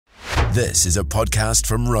This is a podcast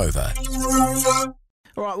from Rover.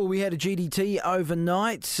 All right, well, we had a GDT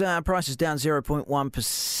overnight. Price is down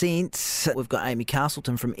 0.1%. We've got Amy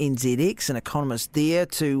Castleton from NZX, an economist there,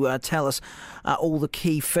 to tell us all the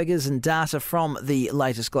key figures and data from the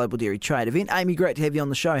latest Global Dairy Trade event. Amy, great to have you on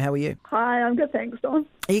the show. How are you? Hi, I'm good, thanks, Don.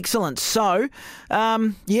 Excellent. So,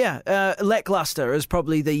 lacklustre is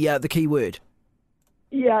probably the key word.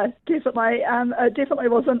 Yeah, definitely. It definitely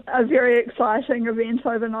wasn't a very exciting event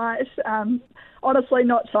overnight. Honestly,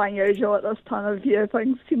 not so unusual at this time of year.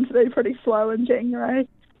 Things tend to be pretty slow in January.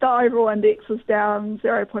 The overall index was down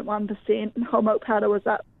 0.1%, and whole milk powder was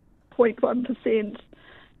up 0.1%.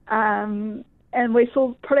 And we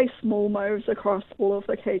saw pretty small moves across all of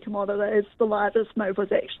the key commodities. The largest move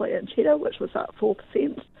was actually in cheddar, which was up 4%.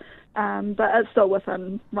 But it's still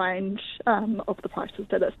within range of the prices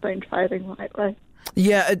that it's been trading lately.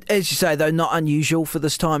 Yeah, as you say, though, not unusual for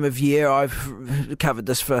this time of year. I've covered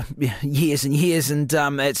this for years and years, and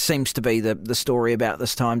it seems to be the story about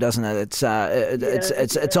this time, doesn't it?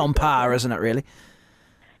 It's on par, isn't it, really?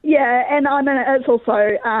 Yeah, and I mean, it's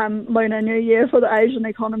also Lunar New Year for the Asian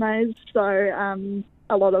economies, so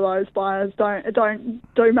a lot of those buyers don't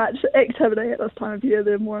do much activity at this time of year.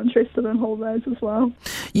 They're more interested in holidays as well.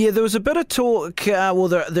 Yeah, there was a bit of talk,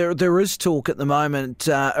 there is talk at the moment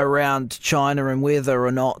around China and whether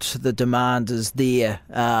or not the demand is there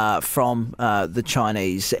from the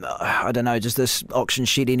Chinese. I don't know, does this auction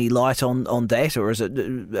shed any light on that, or is it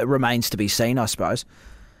remains to be seen, I suppose?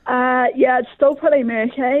 Yeah, it's still pretty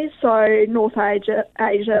murky. So North Asia,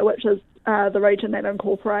 which is the region that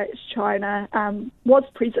incorporates China, was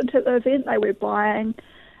present at the event. They were buying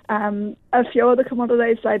a few of the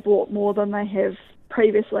commodities. They bought more than they have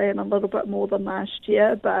previously and a little bit more than last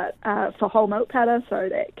year, but for whole milk powder, so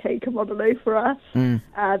that key commodity for us,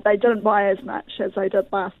 they didn't buy as much as they did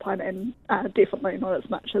last time, and definitely not as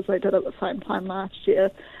much as they did at the same time last year.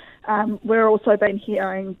 We've also been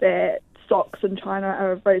hearing that stocks in China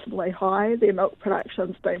are reasonably high. Their milk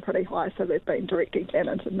production's been pretty high, so they've been directing that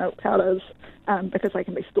into milk powders because they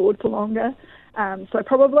can be stored for longer. So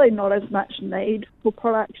probably not as much need for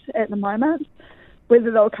product at the moment. Whether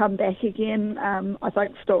they'll come back again, I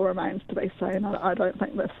think still remains to be seen. I don't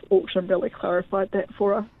think this auction really clarified that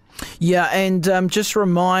for us. Yeah, and just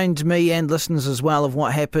remind me and listeners as well of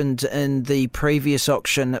what happened in the previous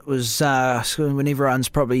auction. It was when everyone's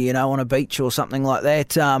probably, on a beach or something like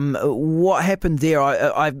that. What happened there?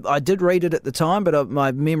 I did read it at the time, but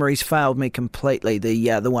my memories failed me completely.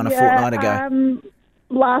 The one a fortnight ago.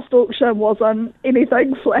 Last auction wasn't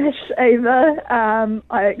anything flash either.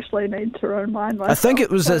 I actually need to remind myself. I think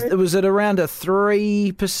it was at around a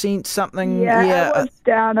 3% something. Yeah, it was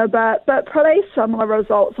down a bit, but pretty similar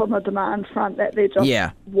results on the demand front, that there just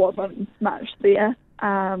wasn't much there.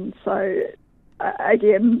 So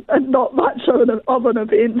again, not much of an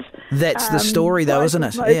event. That's the story, though, isn't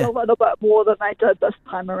it? Yeah. A little bit more than they did this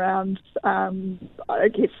time around. I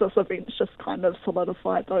guess this event's just kind of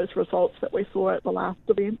solidified those results that we saw at the last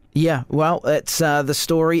event. Yeah, well, that's the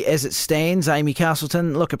story as it stands. Amy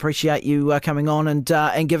Castleton, look, appreciate you coming on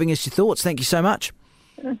and giving us your thoughts. Thank you so much.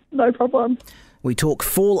 No problem. We talk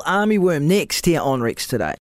fall armyworm next here on Rex Today.